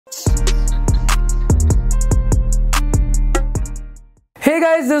Hey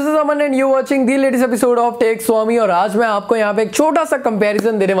guys, this is Aman and you watching the latest episode of take स्वामी। और आज मैं आपको यहाँ पे एक छोटा सा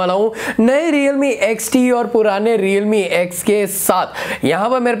कंपैरिजन देने वाला हूँ नए Realme XT और पुराने Realme X के साथ। यहाँ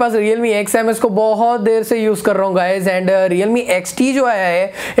पर मेरे पास Realme X है, मैं इसको बहुत देर से यूज कर रहा हूँ गाइस। एंड Realme XT जो आया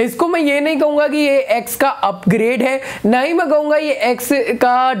है, इसको मैं ये नहीं कहूंगा कि ये X का अपग्रेड है, ना ही मैं कहूंगा ये X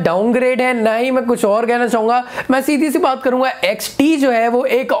का डाउनग्रेड है, ना ही मैं कुछ और कहना चाहूंगा। मैं सीधी सी बात करूंगा, XT जो है वो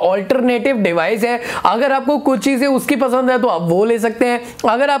एक ऑल्टरनेटिव डिवाइस है। अगर आपको कुछ चीजें उसकी पसंद है तो आप वो ले सकते हैं,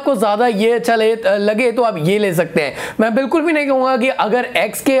 अगर आपको ज्यादा ये अच्छा लगे तो आप ये ले सकते हैं। मैं बिल्कुल भी नहीं कहूंगा कि अगर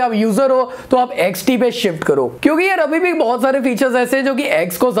X के आप यूजर हो तो आप XT पे शिफ्ट करो, क्योंकि यार अभी भी बहुत सारे फीचर्स ऐसे हैं जो कि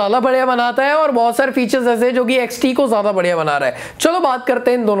X को ज्यादा बढ़िया बनाता है और बहुत सारे फीचर्स ऐसे हैं जो कि XT को ज्यादा बढ़िया बना रहा है। चलो बात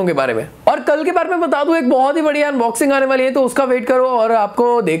करते हैं इन दोनों के बारे में। और कल के बारे में बता दूं, एक बहुत ही बढ़िया अनबॉक्सिंग आने वाली है, तो उसका वेट करो और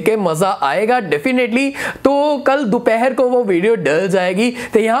आपको देख के मजा आएगा डेफिनेटली। तो कल दोपहर को वो वीडियो डल जाएगी।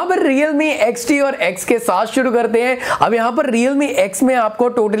 तो यहाँ पर Realme XT और X के साथ शुरू करते हैं। अब यहाँ पर Realme X में आपको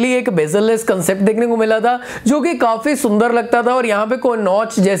टोटली एक बेजललेस कंसेप्ट देखने को मिला था, जो कि काफी सुंदर लगता था। और यहाँ पे कोई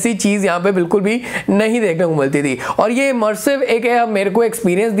नॉच जैसी चीज यहाँ पे बिल्कुल भी नहीं देखने को मिलती थी। और ये इमर्सिव एक मेरे को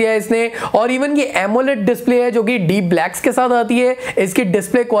एक्सपीरियंस दिया इसने। और इवन ये एमोलेड डिस्प्ले है जो कि डीप ब्लैक्स के साथ आती है। इसकी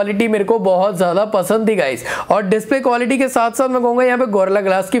डिस्प्ले क्वालिटी मेरे को बहुत ज्यादा पसंद थी गाइस। और डिस्प्ले क्वालिटी के साथ साथ मैं कहूंगा यहाँ पे गोरिल्ला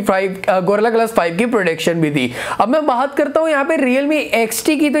ग्लास 5 की प्रोटेक्शन भी थी। अब मैं बात करता हूँ यहाँ पे Realme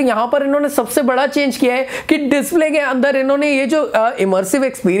XT की, तो यहाँ पर इन्होंने सबसे बड़ा चेंज किया है कि डिस्प्ले के अंदर इन्होंने ये जो इमर्सिव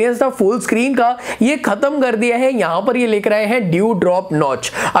एक्सपीरियंस था फुल स्क्रीन का, ये खत्म कर दिया है। यहां पर ये लेकर आए हैं ड्यू ड्रॉप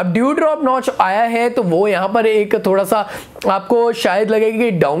नॉच। अब ड्यू ड्रॉप नॉच आया है तो वो यहां पर एक थोड़ा सा आपको शायद लगेगा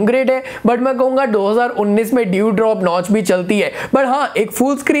कि डाउनग्रेड है, बट मैं कहूंगा 2019 में ड्यू ड्रॉप नॉच भी चलती है। बट हाँ, एक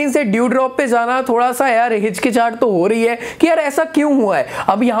फुल स्क्रीन से ड्यू ड्रॉप पे जाना थोड़ा सा यार हिचकिचाहट तो हो रही है कि यार ऐसा क्यों हुआ है।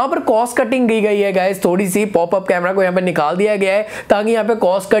 अब यहां पर कॉस्ट कटिंग की गई है गाइस, थोड़ी सी पॉपअप कैमरा को यहां पर निकाल दिया गया है ताकि यहां पे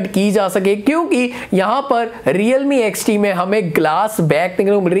कॉस्ट कट की जा सके, क्योंकि यहां पर Realme XT में हमें ग्लास बैक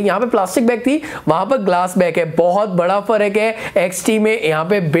देखने को मिल रही है। यहाँ पे प्लास्टिक बैग थी, वहां पर ग्लास बैग है। बहुत बड़ा फर्क है XT में, यहाँ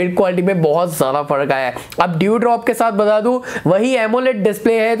पे बिल्ड क्वालिटी में बहुत ज्यादा फर्क आया है। अब ड्यू ड्रॉप के साथ बता दूं, वही एमोलेड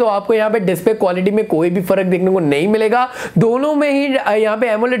डिस्प्ले है, तो आपको यहाँ पे डिस्प्ले क्वालिटी में कोई भी फर्क देखने को नहीं मिलेगा। दोनों में ही यहाँ पे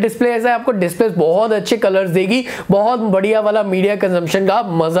एमोलेड डिस्प्ले ऐसा है, आपको डिस्प्ले बहुत अच्छे कलर्स देगी, बहुत बढ़िया वाला मीडिया कंजम्पशन का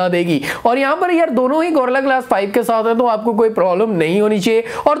मजा देगी। और यहाँ पर यार दोनों ही गोरिल्ला ग्लास 5 के साथ है, तो आपको कोई प्रॉब्लम नहीं होनी चाहिए।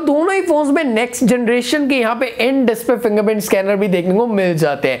 और दोनों ही फोन्स में नेक्स्ट जनरेशन के यहाँ पे इन डिस्प्ले फिंगरप्रिंट स्कैनर भी देखने को मिल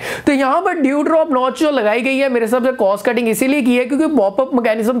जाते हैं। तो यहां पर ड्यू ड्रॉप नॉच जो लगाई गई है, मेरे हिसाब से कॉस्ट कटिंग इसीलिए की है क्योंकि पॉपअप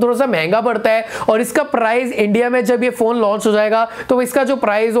मैकेनिज्म थोड़ा सा महंगा पड़ता है। और इसका प्राइस इंडिया में जब ये फोन लॉन्च हो जाएगा तो इसका जो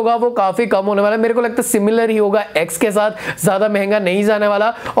प्राइस होगा वो काफी कम होने वाला है। मेरे को लगता है सिमिलर ही होगा X के साथ, ज्यादा महंगा नहीं जाने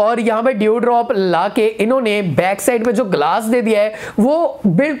वाला। और यहां पे ड्यू ड्रॉप लाके इन्होंने बैक साइड पे जो ग्लास दे दिया है वो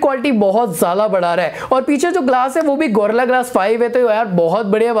बिल्ड क्वालिटी बहुत ज्यादा बढ़ा रहा है। और पीछे जो ग्लास है वो भी गोरिल्ला ग्लास 5 है, तो यार बहुत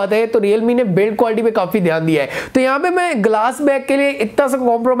बढ़िया बात है। तो Realme ने बिल्ड क्वालिटी पे काफी ध्यान दिया है। तो यहाँ पे मैं ग्लास बैक के लिए इतना सा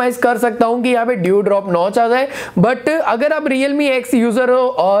कॉम्प्रोमाइज कर सकता हूं कि यहाँ पे ड्यू ड्रॉप नॉच आ जाए। बट अगर आप Realme X यूजर हो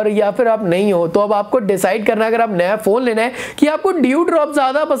और या फिर आप नहीं हो, तो अब आपको डिसाइड करना है, अगर आप नया फोन लेना है, कि आपको ड्यू ड्रॉप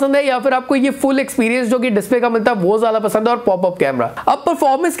ज्यादा पसंद है या फिर आपको ये फुल एक्सपीरियंस जो कि डिस्प्ले का मिलता है वो ज्यादा पसंद है, और पॉपअप कैमरा। अब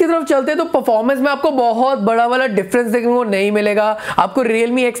परफॉर्मेंस की तरफ चलते हैं, तो परफॉर्मेंस में आपको बहुत बड़ा वाला डिफरेंस देखने को नहीं मिलेगा। आपको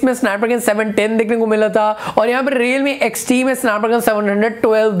Realme X में स्नैपड्रैगन 710 देखने को मिला था, और यहाँ पे Realme XT में स्नैपड्रैगन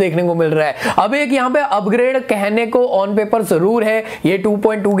 712 देखने को मिल रहा है। अब एक यहाँ पे अपग्रेड कहने को ऑन पेपर जरूर है, ये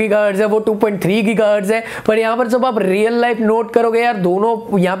 2.2 गीगाहर्ट्ज है, वो 2.3 गीगाहर्ट्ज है। पर यहाँ पर जब आप रियल लाइफ नोट करोगे यार,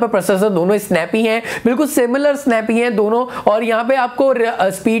 दोनों यहाँ पे प्रोसेसर दोनों स्नैपी हैं, बिल्कुल सिमिलर स्नैपी हैं दोनों। और यहाँ पे आपको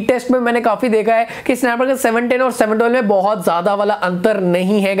स्पीड टेस्ट में मैंने काफी देखा है कि स्नैपड्रैगन 710 और 712 में बहुत ज्यादा वाला अंतर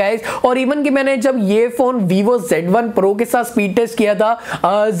नहीं है गाइस। और इवन कि मैंने जब ये फोन Vivo Z1 Pro के साथ स्पीड टेस्ट किया था,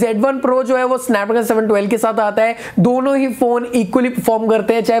 Z1 Pro जो है वो स्नैपड्रैगन 712 के साथ आता है। दोनों ही फोन इक्वली परफॉर्म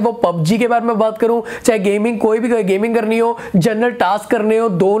करते हैं, चाहे वो PUBG के बारे में बात करूं, चाहे गेमिंग, कोई भी गेमिंग करनी हो, जनरल टास्क करने हो,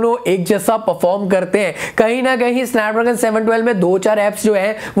 दोनों एक जैसा परफॉर्म करते हैं। कहीं ना कहीं स्नैपड्रैगन 712 में 2-4 एप्स जो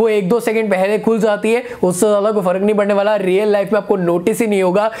है वो 1-2 सेकंड पहले खुल जाती है, उससे ज्यादा कोई फर्क नहीं पड़ने वाला। रियल लाइफ में आपको नोटिस ही नहीं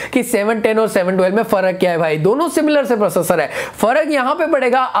होगा कि 710 और 712 में फर्क क्या है भाई, दोनों सिमिलर से प्रोसेसर है। फर्क यहां पे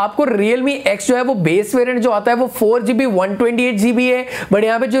पड़ेगा आपको, Realme X जो है वो बेस वेरिएंट जो आता है वो 4GB 128GB है, बट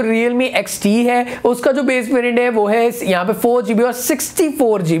यहाँ पे जो Realme XT है उसका जो बेस वेरिएंट है वो है यहाँ पे 4GB और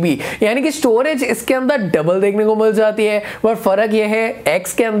 64GB, यानी कि स्टोरेज इसके अंदर डबल देखने को मिल जाती है। पर फर्क यह है,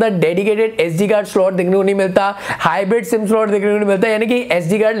 X के अंदर डेडिकेटेड SD कार्ड स्लॉट देखने को नहीं मिलता, हाइब्रिड सिम स्लॉट देखने को नहीं मिलता, यानी कि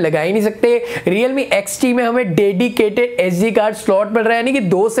SD कार्ड लगा ही नहीं सकते। Realme XT में हमें dedicated dedicated SD card slot मिल रहा है, यानी कि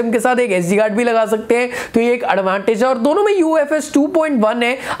 2 सिम के साथ एक SD कार्ड भी लगा सकते हैं, तो ये एक एडवांटेज है। और दोनों में UFS 2.1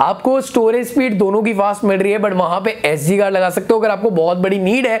 है, आपको स्टोरेज स्पीड दोनों की फास्ट मिल रही है, बट वहां पे SD कार्ड लगा सकते हो अगर आपको बहुत बड़ी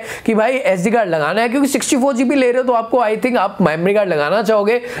नीड है कि भाई SD कार्ड लगाना है, क्योंकि 64 GB ले रहे हो तो आपको आई थिंक आप मेमोरी कार्ड लगाना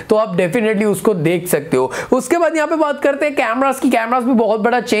चाहोगे तो आप डेफिनेटली उसको देख सकते हो। उसके बाद यहाँ पे बात करते हैं कैमरास की। कैमरास भी बहुत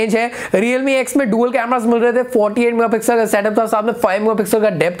बड़ा चेंज है। Realme X में डुअल कैमरास मिल रहे थे, 48 मेगापिक्सल का सेटअप था, साथ में 5 मेगापिक्सल का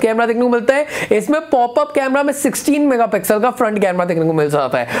डेप्थ कैमरा देखने को मिलता है। इसमें पॉपअप कैमरा में 16 मेगापिक्सल का फ्रंट कैमरा देखने को मिल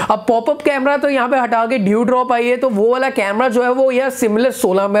जाता है। अब पॉपअप कैमरा तो यहाँ पे हटा के ड्यू ड्रॉप आई है, तो वो वाला कैमरा जो है वो यार सिमिलर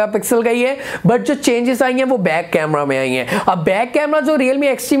 16 मेगापिक्सल का ही है, बट जो चेंजेस आई हैं वो बैक कैमरा में आई हैं। अब बैक कैमरा जो Realme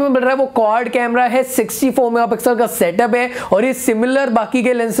XT में मिल रहा है वो क्वाड कैमरा है, 64 मेगापिक्सल का सेटअप है, और ये सिमिलर बाकी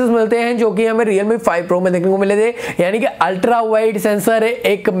के लेंसेज मिलते हैं जो कि हमें Realme 5 Pro में देखने को मिले थे, यानी कि अल्ट्रा वाइड सेंसर है,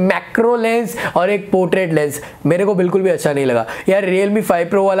 एक मैक्रो लेंस और एक पोर्ट्रेट लेंस। मेरे को बिल्कुल भी अच्छा नहीं लगा यार, Realme 5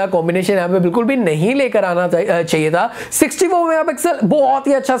 Pro वाला कॉम्बिनेशन यहाँ पे बिल्कुल भी नहीं लेकर आना चाहिए था। 64 मेगापिक्सल बहुत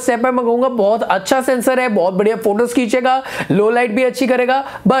ही अच्छा स्टेप है, मैं कहूंगा बहुत अच्छा सेंसर है, बहुत बढ़िया फोटोज खींचेगा, लो लाइट भी अच्छी करेगा,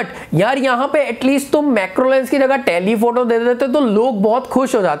 बट यार यहाँ पे एटलीस्ट तुम मैक्रो लेंस की जगह टेलीफोटो दे देते तो लोग बहुत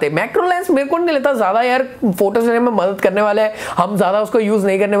खुश हो जाते। मैक्रो लेंस मेरे को नहीं लगता ज्यादा यार फोटोज लेने में मदद करने वाला है, हम ज्यादा उसको यूज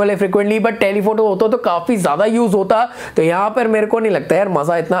नहीं करने वाले फ्रीक्वेंटली, बट टेलीफोटो होता तो काफी ज्यादा यूज होता, तो यहाँ पर मेरे को नहीं लगता यार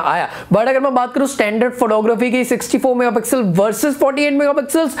मजा इतना आया। बट अगर मैं बात करूं स्टैंडर्ड फोटोग्राफी की, 64 मेगापिक्सल वर्सेस 48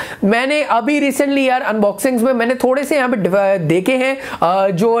 मेगापिक्सल्स, मैंने अभी रिसेंटली यार अनबॉक्सिंग्स में मैंने थोड़े से यहाँ पे देखे हैं,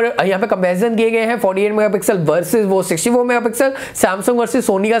 जो यहाँ पे कंपैरिजन किए गए हैं 48 मेगापिक्सल वर्सेस वो 64 मेगापिक्सल, सैमसंग वर्सेस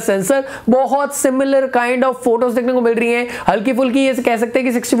सोनी का सेंसर, बहुत सिमिलर काइंड ऑफ फोटोज देखने को मिल रही हैं। हल्की फुल्की ये कह सकते हैं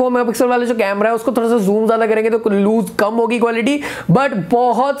कि 64 मेगापिक्सल वाला जो कैमरा है उसको थोड़ा सा जूम ज्यादा करेंगे तो लूज कम होगी क्वालिटी, बट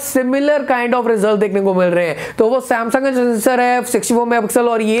बहुत सिमिलर काइंड ऑफ रिजल्ट देखने को मिल रहे हैं। तो वो सैमसंग का सेंसर है 64 मेगापिक्सल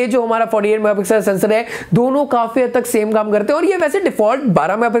और ये जो हमारा 48 मेगापिक्सल सेंसर है, दोनों काफी हद तक सेम काम करते हैं, और ये वैसे डिफॉल्ट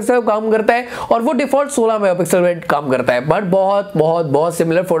 12 मेगापिक्सल का काम करता है और वो डिफॉल्ट 16 मेगापिक्सल में काम करता है, बट बहुत बहुत बहुत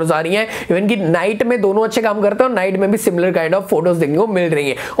सिमिलर फोटोज आ रही हैं। इवन कि नाइट में दोनों अच्छे काम करते हैं और नाइट में भी सिमिलर काइंड ऑफ फोटोज देखने को मिल रही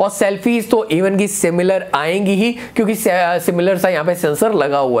हैं, और सेल्फीज तो इवन की सिमिलर आएंगी ही क्योंकि सिमिलर सा यहाँ पे सेंसर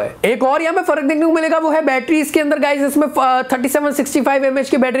लगा हुआ है। एक और यहाँ पे फर्क देखने को मिलेगा वो है बैटरी। इसके अंदर गाइस इसमें 3765 mAh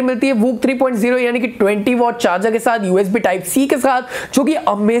की बैटरी मिलती है वूक 3.0 यानी कि 20 वॉट चार्जर के साथ, USB टाइप C के साथ, जो कि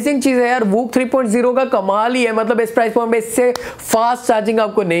अमेजिंग चीज है यार। वूक 3.0 का कमाल ही है, मतलब इस प्राइस पॉइंट में इससे फास्ट चार्जिंग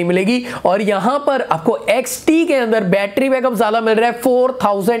आपको नहीं मिलेगी। और यहां पर आपको XT के अंदर बैटरी बैकअप ज्यादा मिल रहा है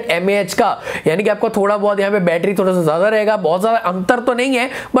 4000 mAh का, यानी कि आपको थोड़ा बहुत यहाँ पे बैटरी थोड़ा सा ज्यादा रहेगा। बहुत ज्यादा अंतर तो नहीं है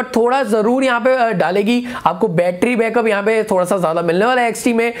बट थोड़ा जरूर यहाँ पे डालेगी, आपको बैटरी बैकअप यहाँ पे थोड़ा सा ज्यादा मिलने वाला है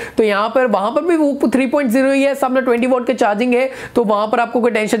XT में। तो यहाँ पर वहां पर भी वूक 3.0 ही है, सामने 20 वॉट की चार्जिंग है, तो वहां पर आपको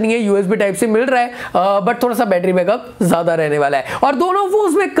कोई टेंशन नहीं है, USB टाइप से मिल रहा है, बट थोड़ा सा बैटरी बैकअप ज्यादा रहने वाला है। और दोनों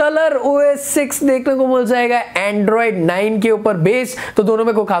फोन्स में कलर OS 6 देखने को मिल जाएगा Android 9 के ऊपर बेस, तो दोनों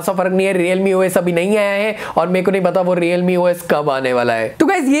में कोई खासा फर्क नहीं है। Realme OS अभी नहीं आया है और मेरे को नहीं पता वो Realme OS कब आने वाला है। तो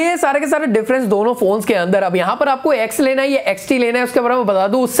गाइस ये सारे के सारे डिफरेंस दोनों फोन्स के अंदर। अब यहाँ पर आपको X लेना है या XT लेना है उसके बारे में बता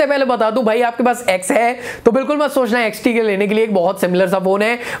दूं, उससे पहले बता दूं भाई आपके पास X है तो बिल्कुल मत सोचना XT के लेने के लिए, एक बहुत सिमिलर सा फोन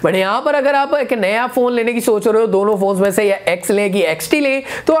है। बट यहाँ पर अगर आप एक नया फोन लेने की सोच रहे हो दोनों फोन्स में से, या X ले कि XT ले,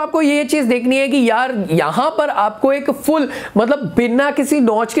 तो आपको ये चीज देखनी है कि यार यहाँ पर आपको एक फुल मतलब बिना किसी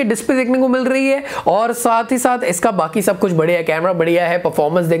नॉच के डिस्प्ले देखने को मिल रही है, और साथ ही साथ इसका बाकी सब कुछ बढ़िया है, कैमरा बढ़िया है,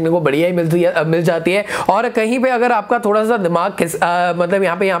 परफॉर्मेंस देखने को बढ़िया ही मिल जाती है। और कहीं पे अगर आपका थोड़ा सा दिमाग मतलब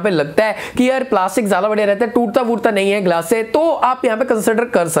यहाँ पे लगता है कि यार प्लास्टिक ज्यादा बढ़िया रहता है, टूटता वूटता नहीं है ग्लास से, तो आप यहाँ पे कंसिडर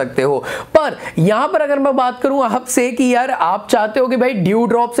कर सकते हो। पर यहाँ पर अगर मैं बात करूं आपसे कि यार आप चाहते हो कि भाई ड्यू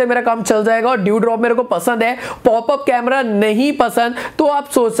ड्रॉप से मेरा काम चल जाएगा और ड्यू ड्रॉप मेरे को पसंद है, पॉपअप कैमरा नहीं पसंद, तो आप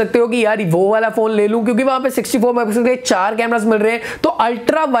सोच सकते हो कि यार वो वाला फोन ले लूं क्योंकि वहां पे 64 मेगापिक्सल के 4 कैमरास मिल रहे हैं, तो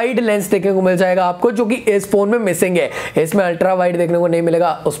अल्ट्रा वाइड लेंस देखने को मिल जाएगा आपको, जो कि इस फोन में मिसिंग है। इसमें अल्ट्रा वाइड देखने को नहीं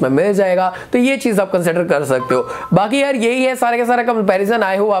मिलेगा, उसमें मिल जाएगा, तो ये चीज आप कंसिडर कर सकते हो। बाकी यार यही है सारे का सारा कंपैरिजन।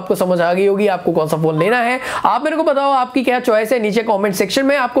 आई होप आपको समझ आ गई होगी आपको कौन सा फोन लेना है। आप मेरे को बताओ आपकी क्या चॉइस है नीचे कमेंट सेक्शन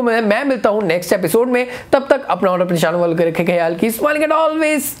में। आपको मैं मिलता हूं नेक्स्ट एपिसोड में, तब तक अपना और अपने चैनल वालों को रखे ख्याल की smiling at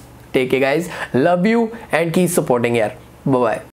always take care guys, love you and keep supporting यार, बाय बाय।